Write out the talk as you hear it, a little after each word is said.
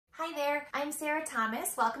I'm Sarah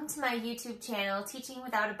Thomas. Welcome to my YouTube channel, Teaching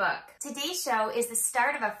Without a Book. Today's show is the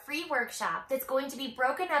start of a free workshop that's going to be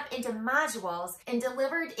broken up into modules and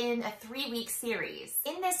delivered in a 3-week series.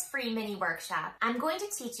 In this free mini workshop, I'm going to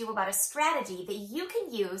teach you about a strategy that you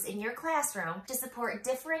can use in your classroom to support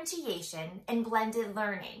differentiation and blended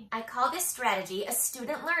learning. I call this strategy a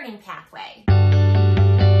student learning pathway.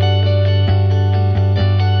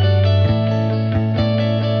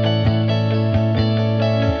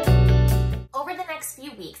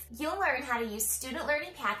 Few weeks, you'll learn how to use student learning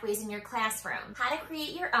pathways in your classroom, how to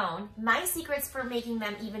create your own, my secrets for making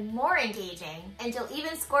them even more engaging, and you'll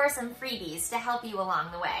even score some freebies to help you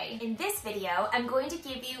along the way. In this video, I'm going to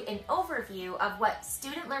give you an overview of what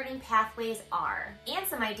student learning pathways are, and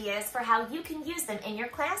some ideas for how you can use them in your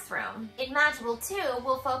classroom. In Module 2,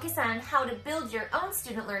 we'll focus on how to build your own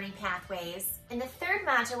student learning pathways. In the third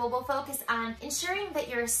module, we'll focus on ensuring that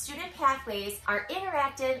your student pathways are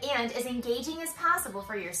interactive and as engaging as possible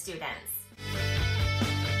for your students.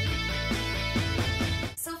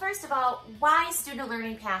 So first of all, why student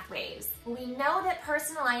learning pathways? We know that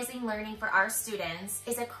personalizing learning for our students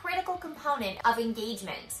is a critical component of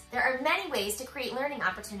engagement. There are many ways to create learning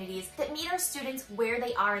opportunities that meet our students where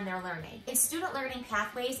they are in their learning, and student learning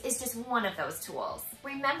pathways is just one of those tools.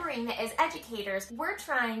 Remembering that as educators, we're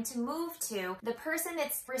trying to move to the person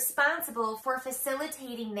that's responsible for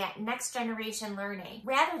facilitating that next generation learning,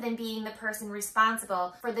 rather than being the person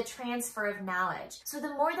responsible for the transfer of knowledge. So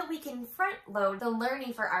the more that we can front load the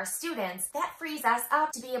learning for our students, that frees us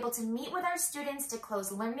up to be able to meet with our students to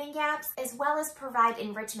close learning gaps, as well as provide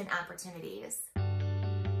enrichment opportunities.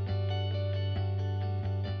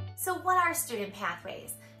 So what are student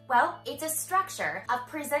pathways? Well, it's a structure of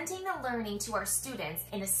presenting the learning to our students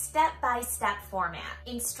in a step-by-step format.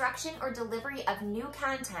 Instruction or delivery of new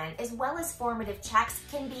content, as well as formative checks,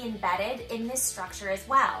 can be embedded in this structure as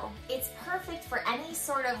well. It's perfect for any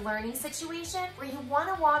sort of learning situation where you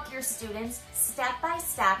want to walk your students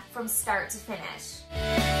step-by-step from start to finish.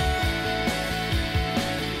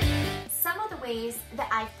 Ways that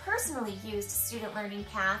I've personally used student learning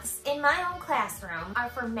paths in my own classroom are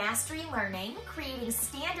for mastery learning, creating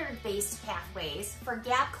standard-based pathways for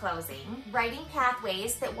gap closing, writing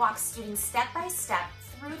pathways that walk students step by step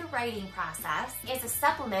through the writing process, as a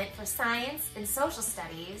supplement for science and social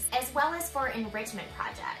studies, as well as for enrichment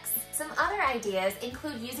projects. Some other ideas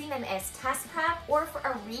include using them as test prep or for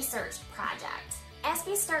a research project. As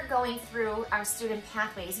we start going through our student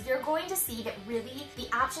pathways, you're going to see that really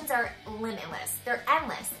the options are limitless. They're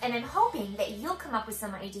endless, and I'm hoping that you'll come up with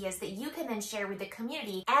some ideas that you can then share with the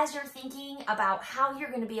community as you're thinking about how you're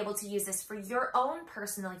going to be able to use this for your own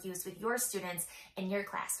personal use with your students in your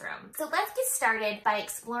classroom. So let's get started by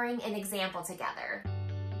exploring an example together.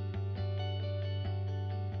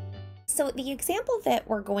 So the example that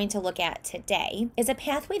we're going to look at today is a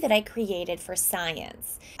pathway that I created for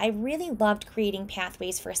science. I really loved creating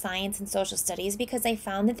pathways for science and social studies because I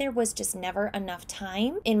found that there was just never enough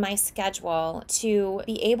time in my schedule to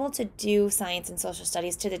be able to do science and social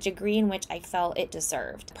studies to the degree in which I felt it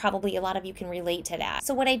deserved. Probably a lot of you can relate to that.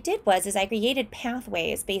 So what I did was I created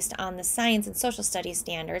pathways based on the science and social studies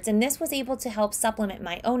standards, and this was able to help supplement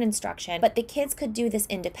my own instruction, but the kids could do this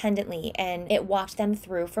independently, and it walked them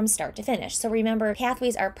through from start to finish. So remember,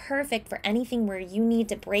 pathways are perfect for anything where you need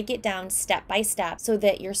to break it down step by step so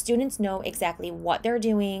that your students know exactly what they're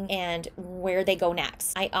doing and where they go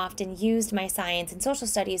next. I often used my science and social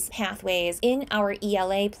studies pathways in our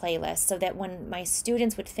ELA playlist so that when my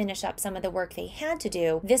students would finish up some of the work they had to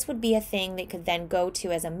do, this would be a thing they could then go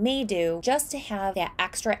to as a may-do just to have that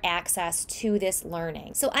extra access to this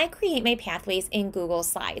learning. So I create my pathways in Google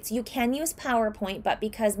Slides. You can use PowerPoint, but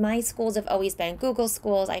because my schools have always been Google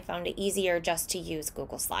schools, I found it easier just to use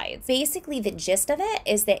Google Slides. Basically, the gist of it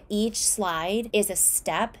is that each slide is a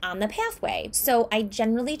step on the pathway. So I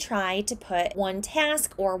generally try to put one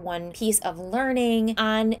task or one piece of learning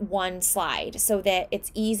on one slide so that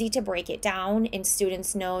it's easy to break it down and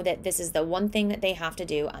students know that this is the one thing that they have to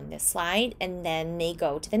do on this slide, and then they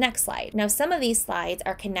go to the next slide. Now, some of these slides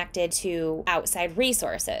are connected to outside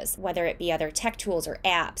resources, whether it be other tech tools or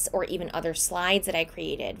apps, or even other slides that I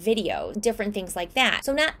created, videos, different things like that.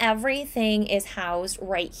 So not everything is housed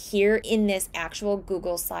right here in this actual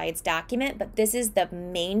Google Slides document, but this is the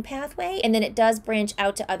main pathway, and then it does branch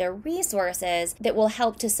out to other resources that will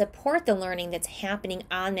help to support the learning that's happening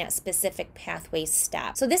on that specific pathway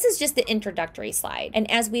step. So this is just the introductory slide, and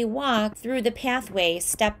as we walk through the pathway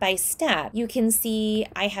step by step, you can see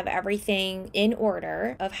I have everything in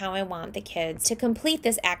order of how I want the kids to complete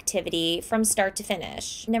this activity from start to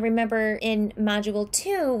finish. Now remember, in Module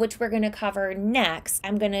 2, which we're going to cover next,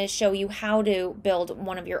 I'm going to show you how to build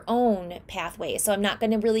one of your own pathways. So I'm not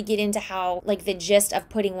going to really get into how, like, the gist of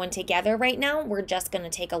putting one together right now. We're just going to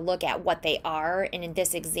take a look at what they are and in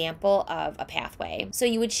this example of a pathway. So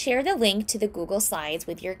you would share the link to the Google Slides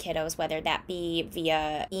with your kiddos, whether that be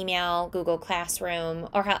via email, Google Classroom,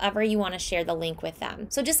 or however you want to share the link with them.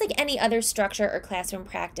 So just like any other structure or classroom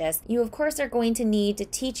practice, you of course are going to need to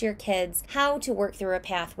teach your kids how to work through a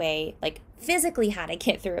pathway, like physically how to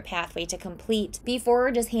get through a pathway to complete before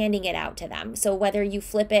just handing it out to them. So whether you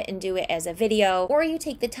flip it and do it as a video, or you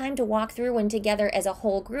take the time to walk through one together as a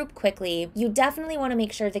whole group quickly, you definitely want to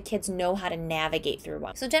make sure the kids know how to navigate through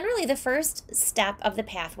one. So generally the first step of the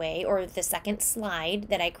pathway, or the second slide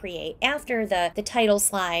that I create after the title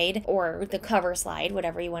slide or the cover slide,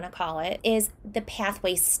 whatever you want to call it, is the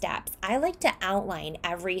pathway steps. I like to outline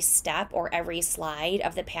every step or every slide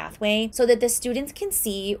of the pathway so that the students can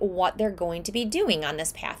see what they're going to be doing on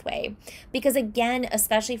this pathway. Because again,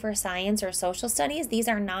 especially for science or social studies, this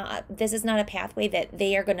is not a pathway that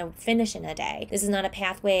they are going to finish in a day. This is not a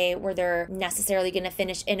pathway where they're necessarily going to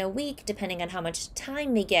finish in a week, depending on how much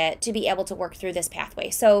time they get to be able to work through this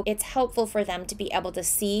pathway. So it's helpful for them to be able to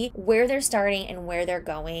see where they're starting and where they're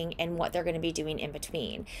going and what they're going to be doing in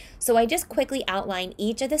between. So I just quickly outline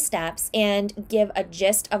each of the steps and give a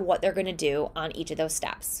gist of what they're going to do on each of those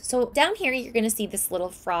steps. So down here, you're going to see this little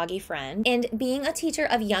froggy friend. And being a teacher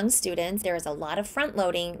of young students, there is a lot of front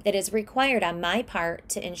loading that is required on my part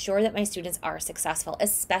to ensure that my students are successful,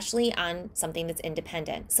 especially on something that's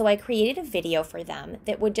independent. So I created a video for them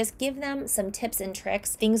that would just give them some tips and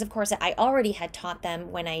tricks, things of course that I already had taught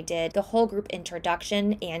them when I did the whole group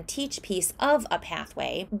introduction and teach piece of a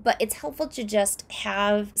pathway. But it's helpful to just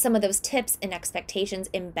have some of those tips and expectations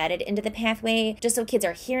embedded into the pathway, just so kids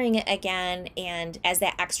are hearing it again and as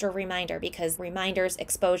that extra reminder, because reminders,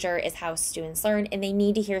 exposure is how students learn, and they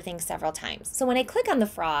need to hear things several times. So when I click on the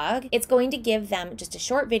frog, it's going to give them just a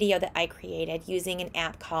short video that I created using an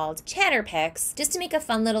app called Chatterpix, just to make a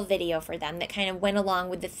fun little video for them that kind of went along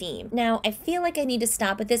with the theme. Now, I feel like I need to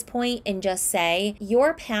stop at this point and just say,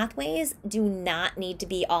 your pathways do not need to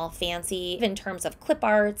be all fancy in terms of clip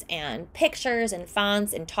arts and pictures and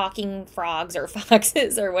fonts and talking frogs or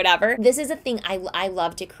foxes or whatever. This is a thing I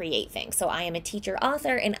love to create things. So I am a teacher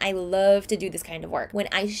author and I love to do this kind of work. When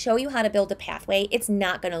I show you how to build a pathway, it's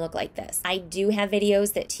not going to look like this. I do have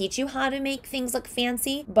videos that teach you how to make things look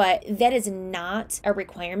fancy, but that is not a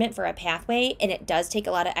requirement for a pathway, and it does take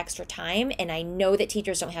a lot of extra time, and I know that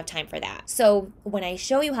teachers don't have time for that. So when I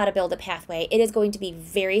show you how to build a pathway, it is going to be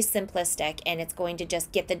very simplistic and it's going to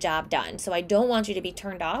just get the job done. So I don't want you to be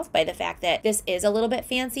turned off by the fact that this is a little bit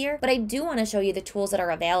fancier, but I do want to show you the tools that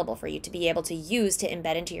are available for you to be able to use to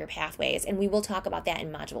embed into your pathways, and we will talk about that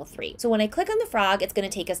in Module 3. So when I click on the frog, it's going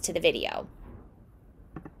to take us to the video.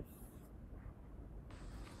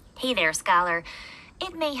 Hey there, Scholar.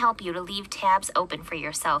 It may help you to leave tabs open for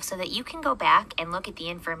yourself so that you can go back and look at the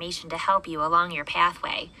information to help you along your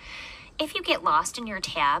pathway. If you get lost in your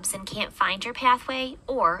tabs and can't find your pathway,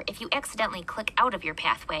 or if you accidentally click out of your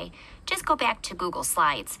pathway, just go back to Google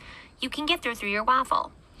Slides. You can get through your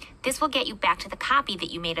waffle. This will get you back to the copy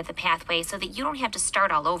that you made of the pathway so that you don't have to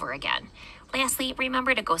start all over again. Lastly,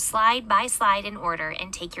 remember to go slide by slide in order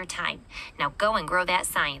and take your time. Now go and grow that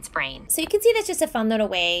science brain. So you can see that's just a fun little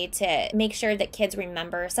way to make sure that kids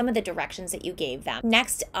remember some of the directions that you gave them.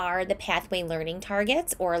 Next are the pathway learning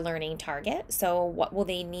targets or learning target. So what will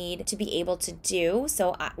they need to be able to do?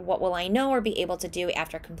 So what will I know or be able to do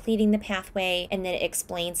after completing the pathway? And then it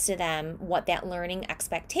explains to them what that learning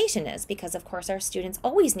expectation is, because of course our students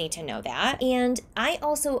always need to know that. And I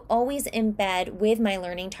also always embed with my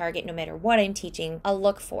learning target, no matter what I'm teaching, a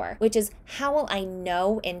look for, which is how will I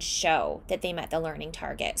know and show that they met the learning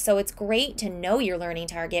target. So it's great to know your learning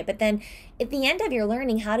target, but then at the end of your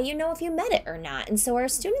learning, how do you know if you met it or not? And so our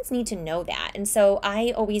students need to know that. And so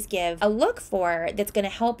I always give a look for that's going to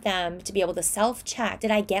help them to be able to self-check, did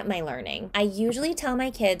I get my learning? I usually tell my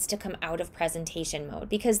kids to come out of presentation mode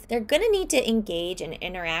because they're going to need to engage and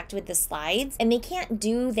interact with the slides, and they can't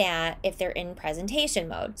do that if they're in presentation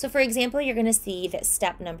mode. So for example, you're going to see that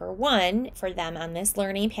step number 1 for them on this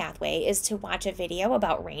learning pathway is to watch a video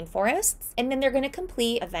about rainforests, and then they're going to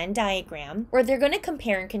complete a Venn diagram where they're going to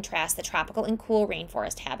compare and contrast the tropical and cool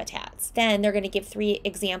rainforest habitats. Then they're going to give 3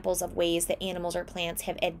 examples of ways that animals or plants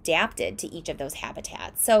have adapted to each of those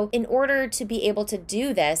habitats. So in order to be able to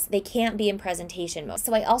do this, they can't be in presentation mode.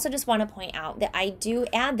 So I also just want to point out that I do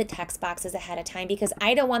add the text boxes ahead of time because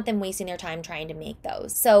I don't want them wasting their time trying to make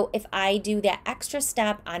those. So if I do that extra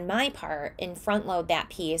step on my part and front load that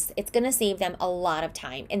piece, it's going to save them a lot of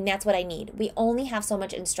time, and that's what I need. We only have so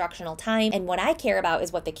much instructional time, and what I care about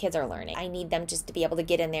is what the kids are learning. I need them just to be able to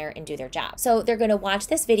get in there and do their job. So they're going to watch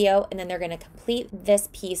this video, and then they're going to complete this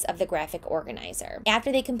piece of the graphic organizer.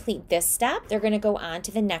 After they complete this step, they're going to go on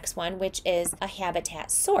to the next one, which is a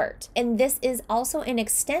habitat sort. And this is also an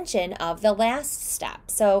extension of the last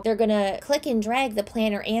step. So they're going to click and drag the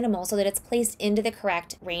plant or animal so that it's placed into the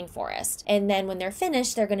correct rainforest. And then when they're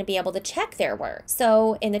finished, they're going to be able to check their work.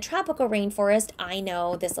 So in the tropical rainforest, I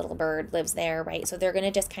know this little bird lives there, right? So they're going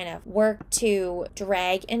to just kind of work to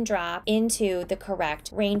drag and drop into the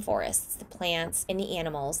correct rainforests, the plants and the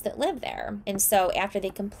animals that live there. And so after they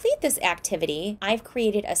complete this activity, I've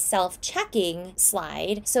created a self-checking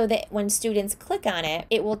slide so that when students click on it,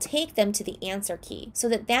 it will take them to the answer key so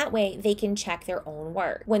that way they can check their own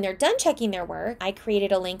work. When they're done checking their work, I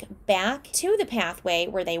created a link back to the pathway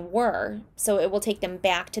where they were. So it will take them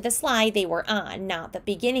back to the slide they were on, not the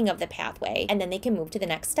beginning of the pathway, and then they can move to the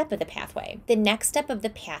next step of the pathway. The next step of the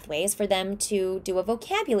pathway is for them to do a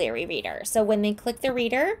vocabulary reader. So when they click the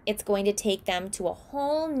reader, it's going to take them to a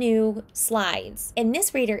whole new slides. And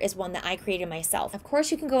this reader is one that I created myself. Of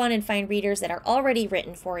course, you can go on and find readers that are already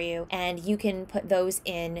written for you, and you can put those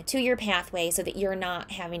in to your pathway so that you're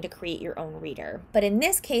not having to create your own reader. But in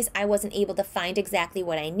this case, I wasn't able to find exactly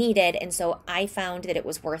what I needed, and so I found that it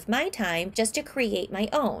was worth my time just to create my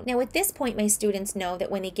own. Now at this point, my students know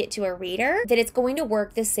that when they get to a reader, that it's going to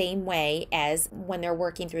work the same way as when they're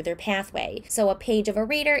working through their pathway. So a page of a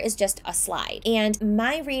reader is just a slide. And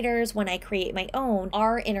my readers, when I create my own,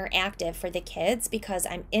 are interactive for the kids because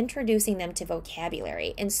I'm introducing them to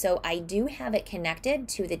vocabulary. And so I do have it connected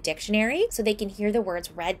to the dictionary so they can hear the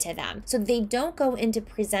words read to them. So they don't go into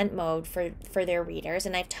present mode for their readers.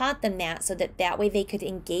 And I've taught them that so that way they could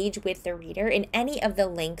engage with the reader in any of the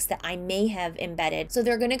links that I may have embedded. So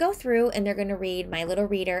they're going to go through and they're going to read my little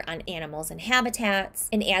reader on animals and habitats.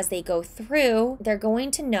 And as they go through, they're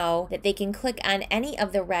going to know that they can click on any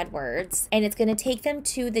of the red words and it's going to take them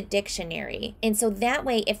to the dictionary. And so that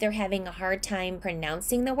way, if they're having a hard time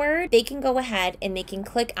pronouncing the word, they can go ahead and they can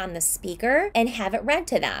click on the speaker and have it read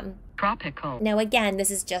to them. Tropical. Now again, this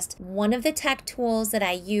is just one of the tech tools that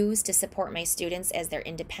I use to support my students as they're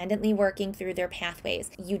independently working through their pathways.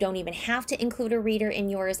 You don't even have to include a reader in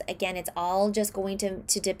yours. Again, it's all just going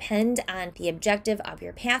to depend on the objective of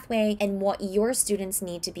your pathway and what your students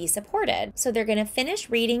need to be supported. So they're going to finish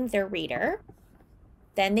reading their reader.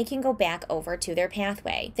 Then they can go back over to their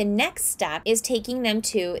pathway. The next step is taking them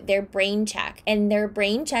to their brain check. And their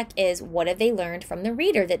brain check is what have they learned from the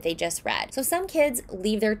reader that they just read. So some kids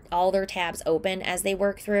leave all their tabs open as they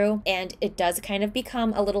work through, and it does kind of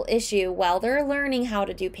become a little issue while they're learning how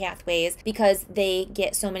to do pathways because they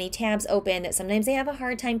get so many tabs open that sometimes they have a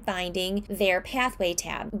hard time finding their pathway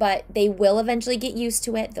tab. But they will eventually get used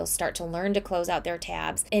to it. They'll start to learn to close out their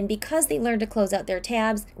tabs. And because they learn to close out their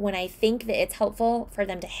tabs, when I think that it's helpful for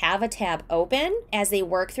them to have a tab open as they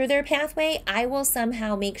work through their pathway, I will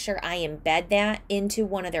somehow make sure I embed that into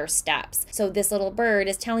one of their steps. So this little bird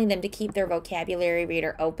is telling them to keep their vocabulary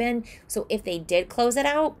reader open. So if they did close it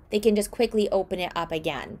out, they can just quickly open it up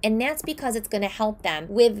again. And that's because it's going to help them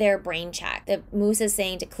with their brain check. The moose is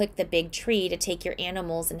saying to click the big tree to take your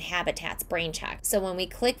animals and habitats brain check. So when we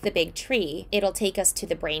click the big tree, it'll take us to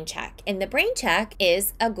the brain check. And the brain check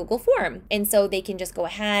is a Google form. And so they can just go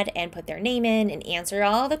ahead and put their name in and answer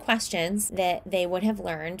all the questions that they would have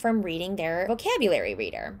learned from reading their vocabulary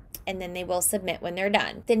reader. And then they will submit when they're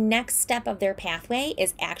done. The next step of their pathway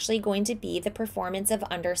is actually going to be the performance of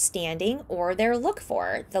understanding or their look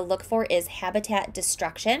for. The look for is habitat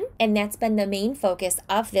destruction, and that's been the main focus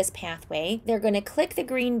of this pathway. They're going to click the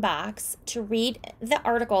green box to read the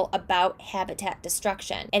article about habitat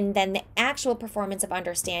destruction, and then the actual performance of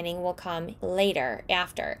understanding will come later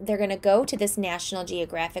after. They're going to go to this National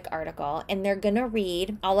Geographic article and they're going to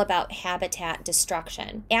read all about habitat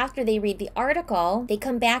destruction. After they read the article, they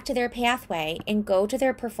come back to their pathway and go to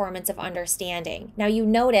their performance of understanding. Now you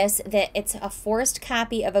notice that it's a forced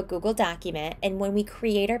copy of a Google document, and when we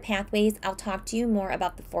create our pathways, I'll talk to you more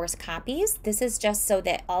about the forced copies. This is just so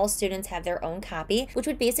that all students have their own copy, which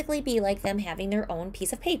would basically be like them having their own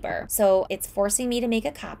piece of paper. So it's forcing me to make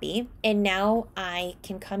a copy, and now I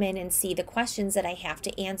can come in and see the questions that I have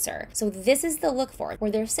to answer. So this is the look for,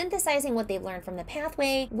 where they're synthesizing what they've learned from the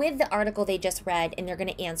pathway with the article they just read, and they're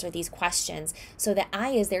going to answer these questions so that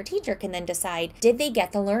I, as their their teacher can then decide, did they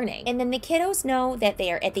get the learning? And then the kiddos know that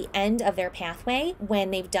they are at the end of their pathway when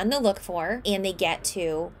they've done the look for and they get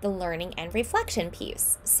to the learning and reflection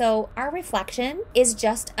piece. So our reflection is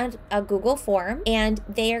just a Google form, and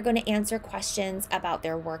they are going to answer questions about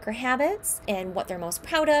their worker habits and what they're most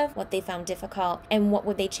proud of, what they found difficult, and what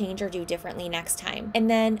would they change or do differently next time. And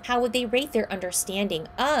then how would they rate their understanding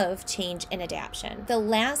of change and adaptation. The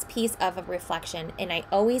last piece of a reflection, and I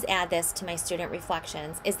always add this to my student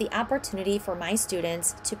reflections, is the opportunity for my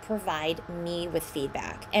students to provide me with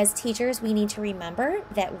feedback. As teachers, we need to remember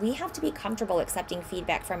that we have to be comfortable accepting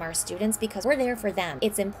feedback from our students because we're there for them.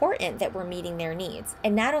 It's important that we're meeting their needs.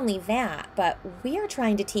 And not only that, but we are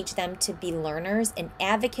trying to teach them to be learners and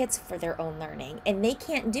advocates for their own learning. And they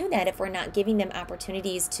can't do that if we're not giving them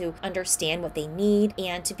opportunities to understand what they need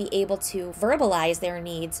and to be able to verbalize their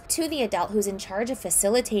needs to the adult who's in charge of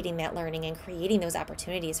facilitating that learning and creating those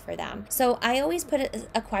opportunities for them. So I always put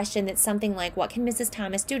a question that's something like, what can Mrs.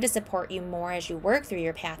 Thomas do to support you more as you work through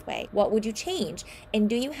your pathway? What would you change? And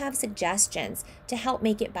do you have suggestions to help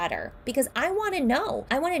make it better? Because I want to know.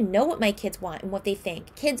 I want to know what my kids want and what they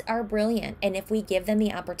think. Kids are brilliant. And if we give them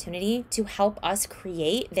the opportunity to help us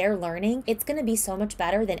create their learning, it's going to be so much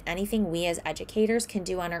better than anything we as educators can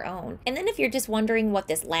do on our own. And then if you're just wondering what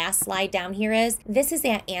this last slide down here is, this is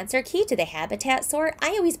that answer key to the habitat sort. I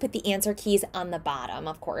always put the answer keys on the bottom,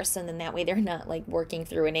 of course, and then that way they're not like working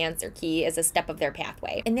through an answer key as a step of their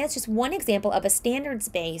pathway. And that's just one example of a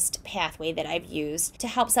standards-based pathway that I've used to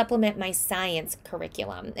help supplement my science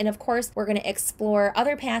curriculum. And of course, we're going to explore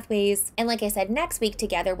other pathways. And like I said, next week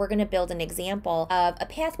together, we're going to build an example of a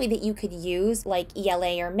pathway that you could use like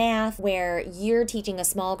ELA or math, where you're teaching a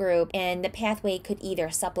small group and the pathway could either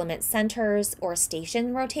supplement centers or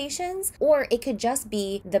station rotations, or it could just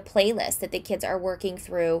be the playlist that the kids are working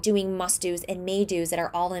through, doing must-dos and may-dos that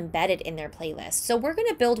are all embedded in their playlist. So we're going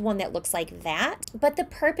to build one that looks like that. But the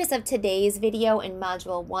purpose of today's video in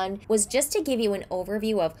Module 1 was just to give you an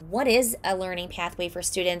overview of what is a learning pathway for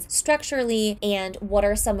students structurally and what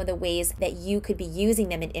are some of the ways that you could be using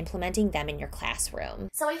them and implementing them in your classroom.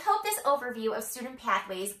 So I hope this overview of student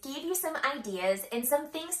pathways gave you some ideas and some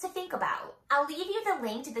things to think about. I'll leave you the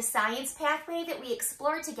link to the science pathway that we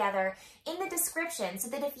explored together in the description so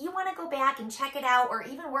that if you want to go back and check it out or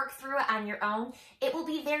even work through it on your own, it will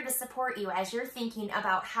be there to support you as you're thinking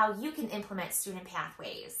about how you can implement student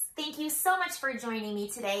pathways. Thank you so much for joining me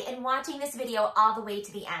today and watching this video all the way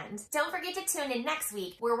to the end. Don't forget to tune in next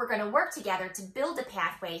week where we're going to work together to build a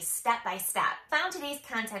pathway step by step. Found today's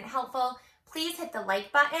content helpful? Please hit the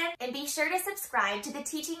like button and be sure to subscribe to the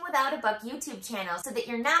Teaching Without a Book YouTube channel so that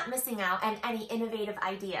you're not missing out on any innovative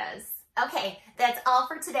ideas. Okay, that's all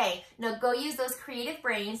for today. Now go use those creative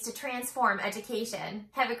brains to transform education.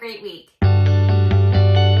 Have a great week.